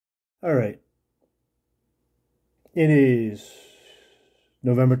All right. It is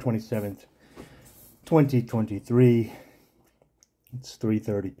November 27th, 2023. It's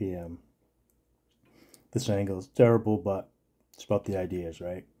 3:30 p.m. This angle is terrible, but it's about the ideas,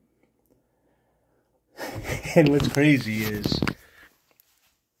 right? And what's crazy is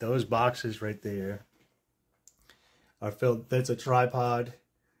those boxes right there are filled. That's a tripod,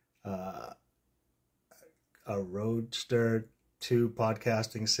 a Roadster 2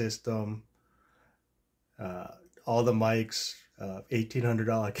 podcasting system, all the mics,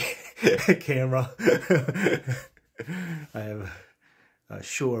 $1,800 camera. I have a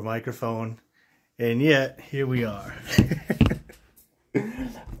Shure microphone, and yet here we are.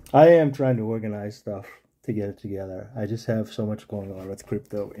 I am trying to organize stuff to get it together. I just have so much going on with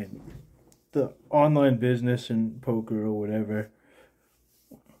crypto and the online business and poker or whatever.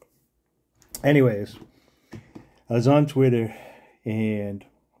 Anyways, I was on Twitter and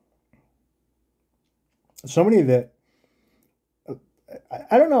somebody that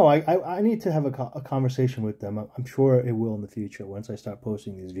I don't know. I need to have a conversation with them. I'm sure it will in the future once I start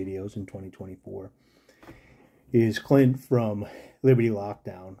posting these videos in 2024. Is Clint from Liberty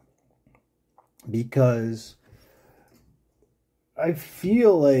Lockdown, because I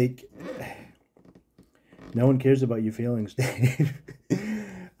feel like no one cares about your feelings, Dave.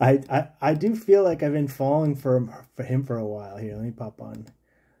 I do feel like I've been falling for him for a while here. Let me pop on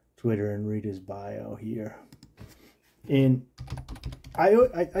Twitter and read his bio here. And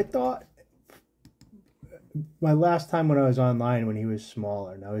I thought my last time when I was online when he was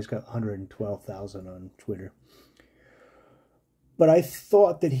smaller, now he's got 112,000 on Twitter. But I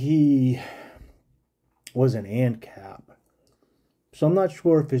thought that he was an ANCAP. So I'm not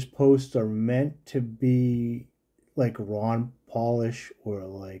sure if his posts are meant to be like Ron Paulish or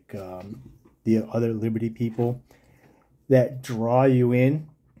like the other Liberty people that draw you in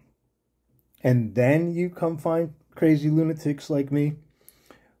and then you come find crazy lunatics like me,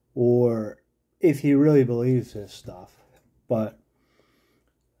 or if he really believes this stuff. But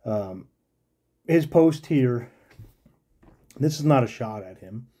his post here, this is not a shot at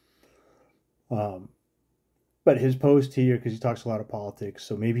him, but his post here, because he talks a lot of politics,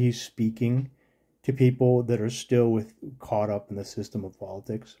 so maybe he's speaking to people that are still caught up in the system of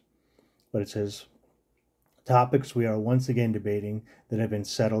politics. But it says, topics we are once again debating that have been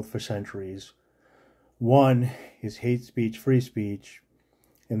settled for centuries. 1 is hate speech, free speech.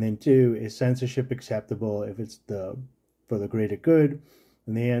 And then 2, is censorship acceptable if it's for the greater good?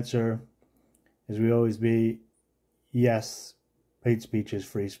 And the answer, as we always be, yes, hate speech is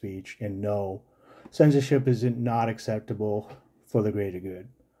free speech, and no, censorship is not acceptable for the greater good.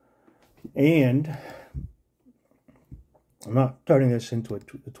 And I'm not turning this into a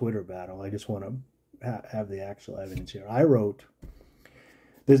Twitter battle. I just want to have the actual evidence here. I wrote,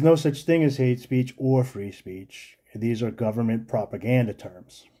 there's no such thing as hate speech or free speech. These are government propaganda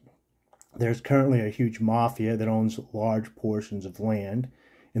terms. There's currently a huge mafia that owns large portions of land,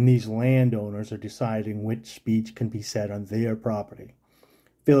 and these landowners are deciding which speech can be said on their property.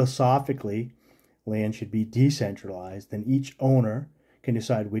 Philosophically, land should be decentralized, and each owner can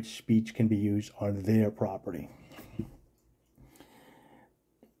decide which speech can be used on their property.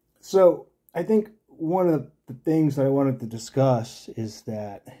 So I think one of the things that I wanted to discuss is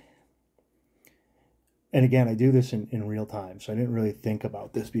that, and again, I do this in real time, so I didn't really think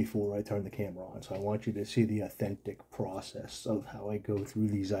about this before I turned the camera on. So I want you to see the authentic process of how I go through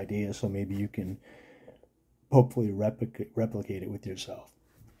these ideas, so maybe you can hopefully replicate it with yourself.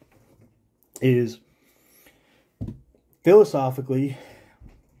 Is philosophically,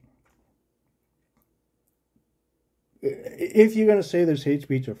 if you're going to say there's hate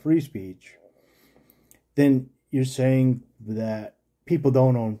speech or free speech, then you're saying that people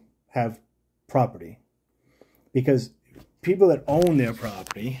don't have property. Because people that own their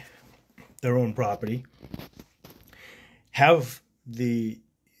own property, have the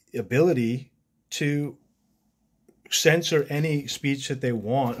ability to censor any speech that they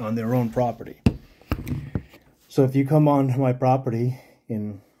want on their own property. So if you come on my property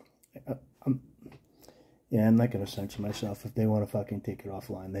and I'm not going to censor myself. If they want to fucking take it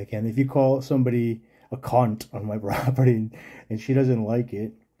offline, they can. If you call somebody a cunt on my property and she doesn't like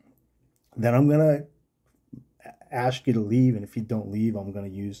it, then I'm going to ask you to leave. And if you don't leave, I'm going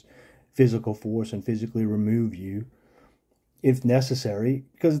to use physical force and physically remove you if necessary,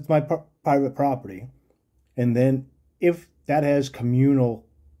 because it's my private property. And then if that has communal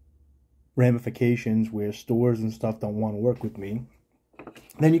ramifications where stores and stuff don't want to work with me,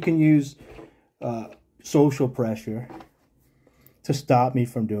 then you can use social pressure to stop me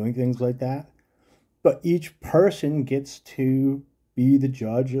from doing things like that. But each person gets to be the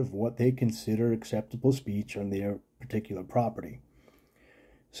judge of what they consider acceptable speech on their particular property.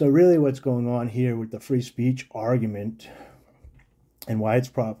 So really what's going on here with the free speech argument and why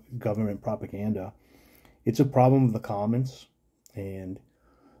it's government propaganda, it's a problem of the commons. And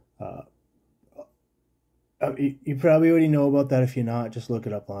you probably already know about that. If you're not, just look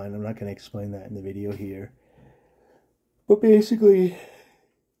it up online. I'm not going to explain that in the video here. But basically,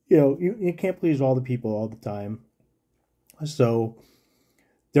 you can't please all the people all the time. So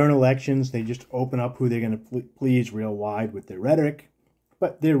during elections, they just open up who they're going to please real wide with their rhetoric.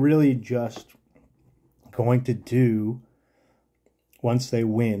 But they're really just going to do, once they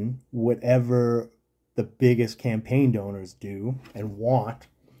win, whatever the biggest campaign donors do and want,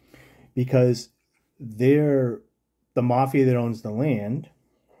 because they're the mafia that owns the land,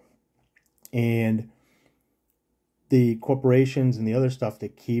 and the corporations and the other stuff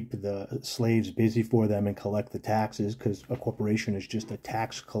that keep the slaves busy for them and collect the taxes, because a corporation is just a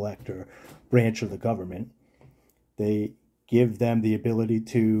tax collector branch of the government. They give them the ability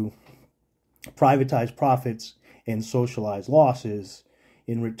to privatize profits and socialize losses.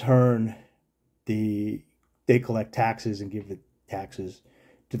 In return, they collect taxes and give the taxes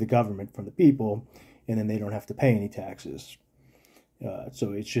to the government from the people, and then they don't have to pay any taxes.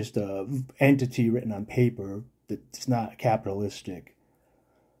 So it's just an entity written on paper that's not a capitalistic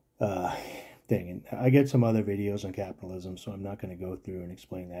thing. And I get some other videos on capitalism, so I'm not going to go through and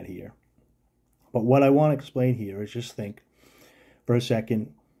explain that here. But what I want to explain here is just think for a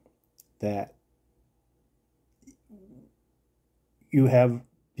second that you have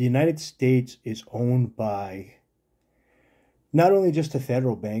the United States is owned by not only just the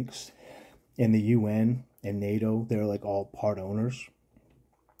federal banks and the UN and NATO, they're like all part owners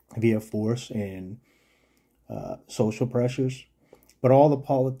via force and social pressures, but all the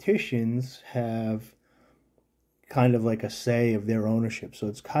politicians have kind of like a say of their ownership. So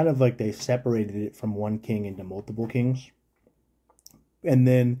it's kind of like they separated it from one king into multiple kings. And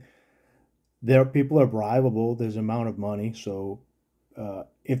then their people are bribable. There's an amount of money. So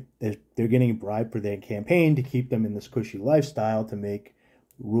if they're getting bribed for their campaign to keep them in this cushy lifestyle, to make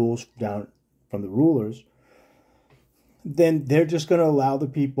rules down from the rulers, then they're just going to allow the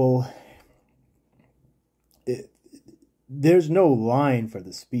people. There's no line for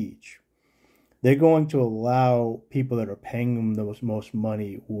the speech. They're going to allow people that are paying them the most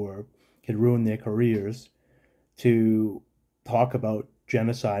money or could ruin their careers to talk about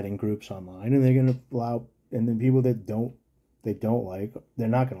genociding groups online, and they're going to allow, and then people that they don't like, they're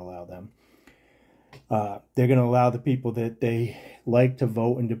not going to allow them. They're going to allow the people that they like to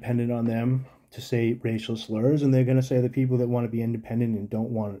vote independent on them to say racial slurs, and they're going to say the people that want to be independent and don't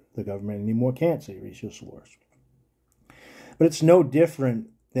want the government anymore can't say racial slurs. But it's no different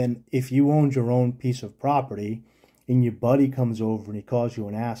than if you owned your own piece of property and your buddy comes over and he calls you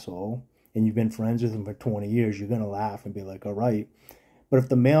an asshole and you've been friends with him for 20 years, you're going to laugh and be like, all right. But if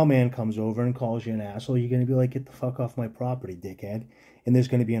the mailman comes over and calls you an asshole, you're going to be like, get the fuck off my property, dickhead. And there's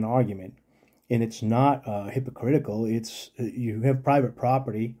going to be an argument. And it's not hypocritical. It's you have private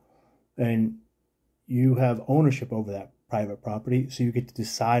property and you have ownership over that private property, so you get to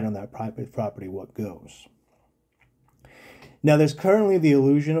decide on that private property what goes. Now, there's currently the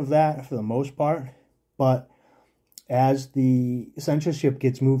illusion of that for the most part, but as the censorship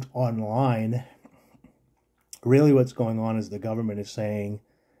gets moved online, really what's going on is the government is saying,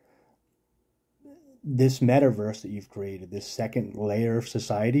 this metaverse that you've created, this second layer of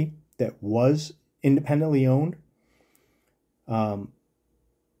society that was independently owned, and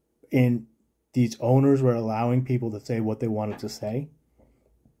these owners were allowing people to say what they wanted to say.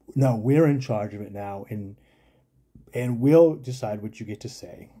 No, we're in charge of it now, and we'll decide what you get to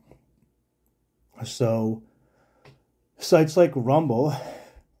say. So sites like Rumble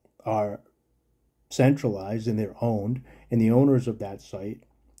are centralized and they're owned, and the owners of that site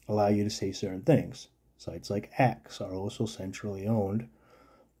allow you to say certain things. Sites like X are also centrally owned,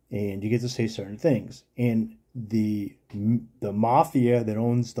 and you get to say certain things. And the mafia that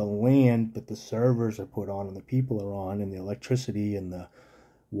owns the land that the servers are put on and the people are on, and the electricity and the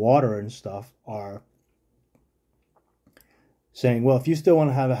water and stuff, are saying, well, if you still want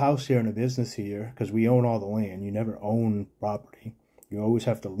to have a house here and a business here, because we own all the land, you never own property, you always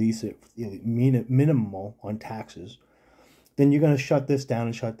have to lease it, minimal on taxes, then you're going to shut this down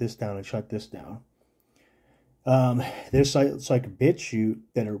and shut this down and shut this down. There's sites like BitChute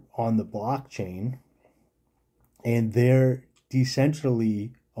that are on the blockchain, and they're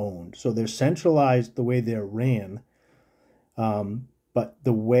decentrally owned. So they're centralized the way they're ran, but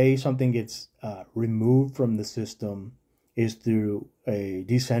the way something gets removed from the system is through a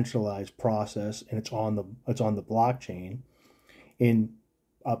decentralized process, and it's on the blockchain. In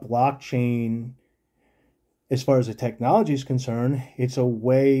a blockchain, as far as the technology is concerned, it's a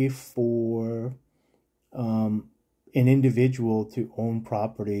way for an individual to own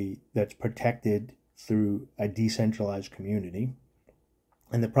property that's protected through a decentralized community.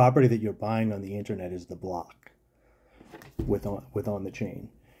 And the property that you're buying on the internet is the block on the chain.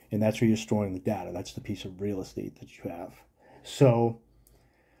 And that's where you're storing the data. That's the piece of real estate that you have. So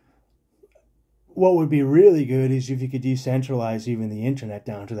what would be really good is if you could decentralize even the internet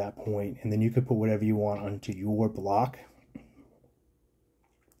down to that point, and then you could put whatever you want onto your block.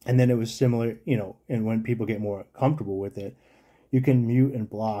 And then it was similar, and when people get more comfortable with it, you can mute and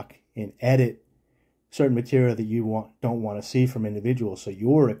block and edit certain material that you don't want to see from individuals. So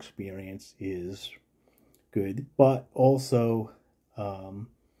your experience is good, but also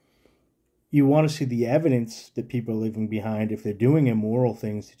you want to see the evidence that people are leaving behind if they're doing immoral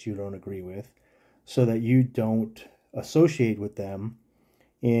things that you don't agree with, so that you don't associate with them,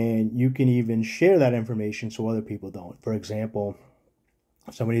 and you can even share that information so other people don't. For example,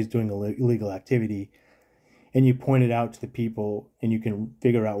 if somebody's doing illegal activity and you point it out to the people and you can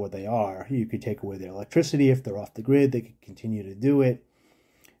figure out what they are, you could take away their electricity. If they're off the grid, they could continue to do it.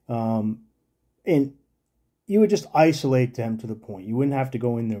 And you would just isolate them to the point. You wouldn't have to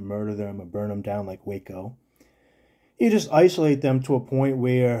go in there, murder them, or burn them down like Waco. You just isolate them to a point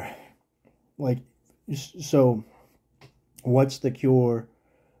where, so what's the cure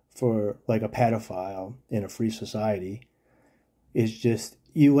for like a pedophile in a free society? Is just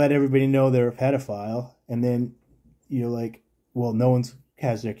you let everybody know they're a pedophile, and then you're like, well, no one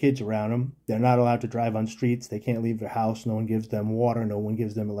has their kids around them. They're not allowed to drive on streets. They can't leave their house. No one gives them water. No one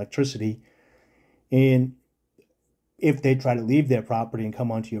gives them electricity. And if they try to leave their property and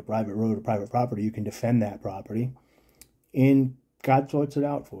come onto your private road or private property, you can defend that property. And God sorts it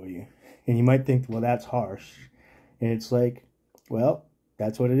out for you. And you might think, well, that's harsh. And it's like, well,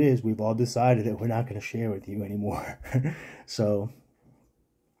 that's what it is. We've all decided that we're not going to share with you anymore. So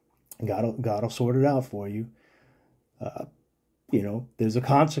God will sort it out for you. There's a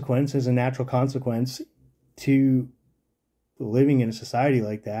consequence, there's a natural consequence to living in a society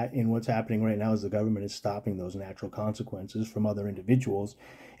like that. And what's happening right now is the government is stopping those natural consequences from other individuals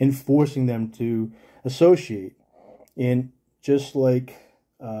and forcing them to associate. And just like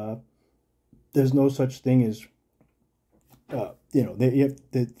there's no such thing as,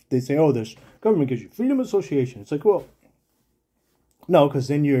 they say, oh, there's government gives you freedom of association. It's like, well, no, because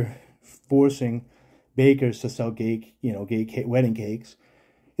then you're forcing bakers to sell gay wedding cakes.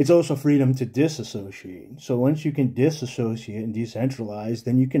 It's also freedom to disassociate. So once you can disassociate and decentralize,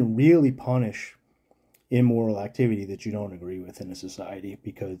 then you can really punish immoral activity that you don't agree with in a society,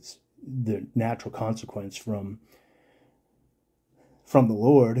 because the natural consequence from the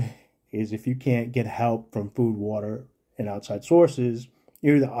Lord is if you can't get help from food, water, and outside sources,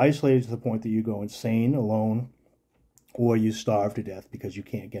 you're either isolated to the point that you go insane alone, or you starve to death because you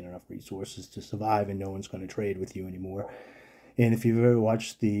can't get enough resources to survive and no one's going to trade with you anymore. And if you've ever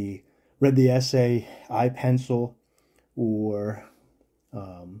read the essay I Pencil, or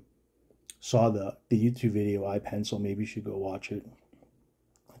saw the YouTube video I Pencil, maybe you should go watch it.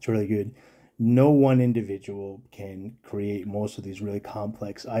 It's really good. No one individual can create most of these really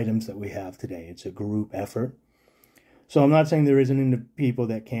complex items that we have today. It's a group effort. So I'm not saying there isn't people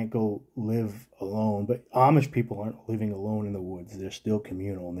that can't go live alone, but Amish people aren't living alone in the woods. They're still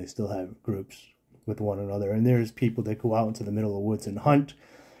communal, and they still have groups with one another. And there's people that go out into the middle of the woods and hunt,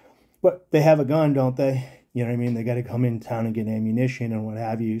 but they have a gun, don't they? You know what I mean? They got to come in town and get ammunition and what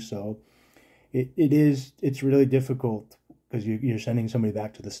have you. So it's really difficult, because you're sending somebody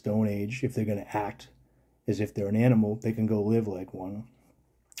back to the Stone Age. If they're going to act as if they're an animal, they can go live like one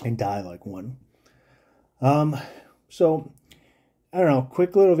and die like one. So, I don't know,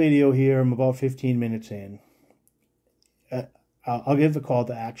 quick little video here. I'm about 15 minutes in. I'll give a call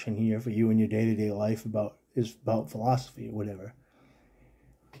to action here for you in your day-to-day life about philosophy or whatever.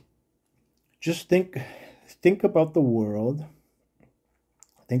 Just think about the world,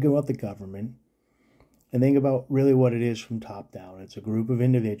 think about the government, and think about really what it is from top down. It's a group of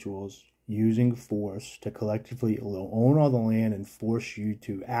individuals using force to collectively own all the land and force you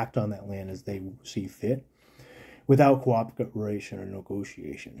to act on that land as they see fit, without cooperation or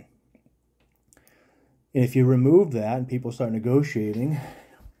negotiation. And if you remove that and people start negotiating,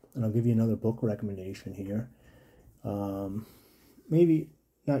 and I'll give you another book recommendation here, maybe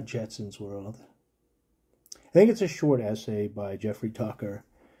not Jetson's World. I think it's a short essay by Jeffrey Tucker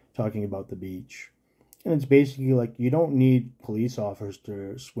talking about the beach. And it's basically like, you don't need police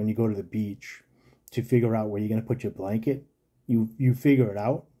officers when you go to the beach to figure out where you're going to put your blanket. You figure it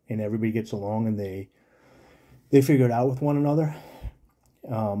out, and everybody gets along, and they figure it out with one another.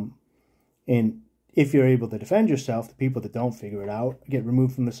 And if you're able to defend yourself, the people that don't figure it out get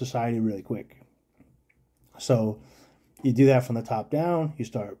removed from the society really quick. So you do that from the top down. You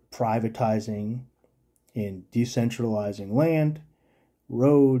start privatizing and decentralizing land,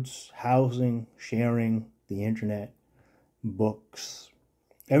 roads, housing, sharing, the internet, books,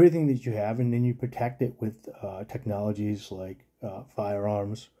 everything that you have, and then you protect it with technologies like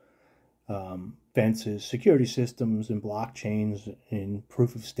firearms, fences, security systems, and blockchains, and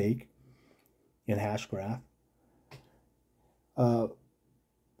proof of stake, and hash graph. And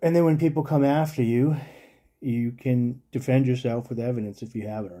then when people come after you, you can defend yourself with evidence if you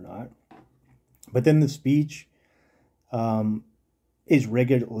have it or not. But then the speech is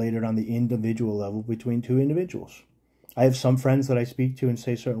regulated on the individual level between two individuals. I have some friends that I speak to and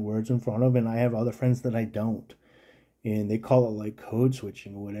say certain words in front of, and I have other friends that I don't. And they call it like code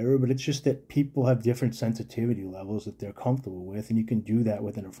switching or whatever, but it's just that people have different sensitivity levels that they're comfortable with, and you can do that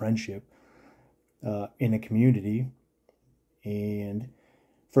within a friendship, in a community. And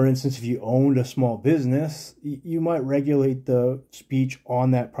for instance, if you owned a small business, you might regulate the speech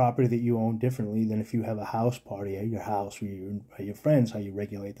on that property that you own differently than if you have a house party at your house or your friends, how you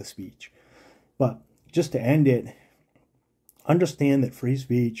regulate the speech. But just to end it, understand that free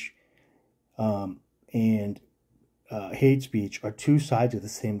speech and hate speech are two sides of the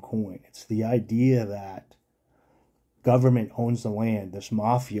same coin. It's the idea that government owns the land, this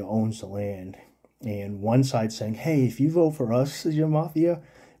mafia owns the land, and one side saying, hey, if you vote for us as your mafia,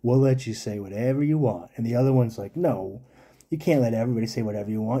 we'll let you say whatever you want. And the other one's like, no, you can't let everybody say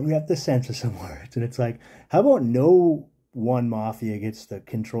whatever you want. You have to censor some words. And it's like, how about no one mafia gets to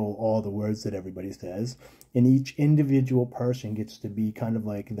control all the words that everybody says, and each individual person gets to be kind of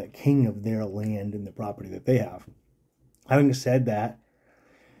like the king of their land and the property that they have. Having said that,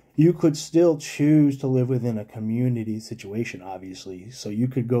 you could still choose to live within a community situation, obviously. So you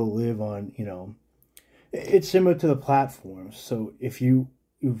could go live on, it's similar to the platforms. So if you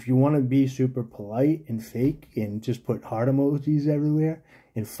want to be super polite and fake and just put heart emojis everywhere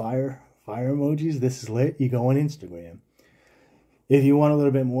and fire emojis, this is lit, you go on Instagram. If you want a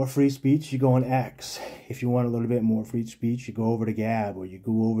little bit more free speech, you go on X. If you want a little bit more free speech, you go over to Gab, or you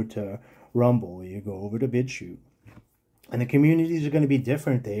go over to Rumble, or you go over to BitChute. And the communities are going to be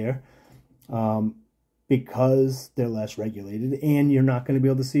different there because they're less regulated, and you're not going to be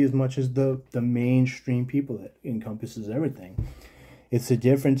able to see as much as the mainstream people that encompasses everything. It's the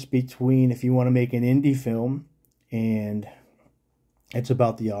difference between if you want to make an indie film and it's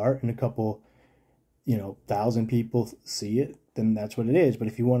about the art and a couple, 1,000 people see it, then that's what it is. But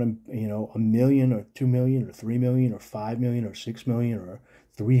if you want a 1 million or 2 million or 3 million or 5 million or 6 million or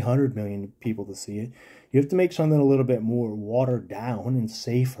 300 million people to see it, you have to make something a little bit more watered down and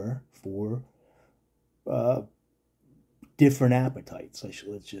safer for different appetites,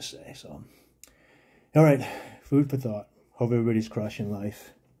 let's just say. So, all right, food for thought. Hope everybody's crushing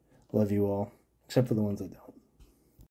life. Love you all, except for the ones that don't.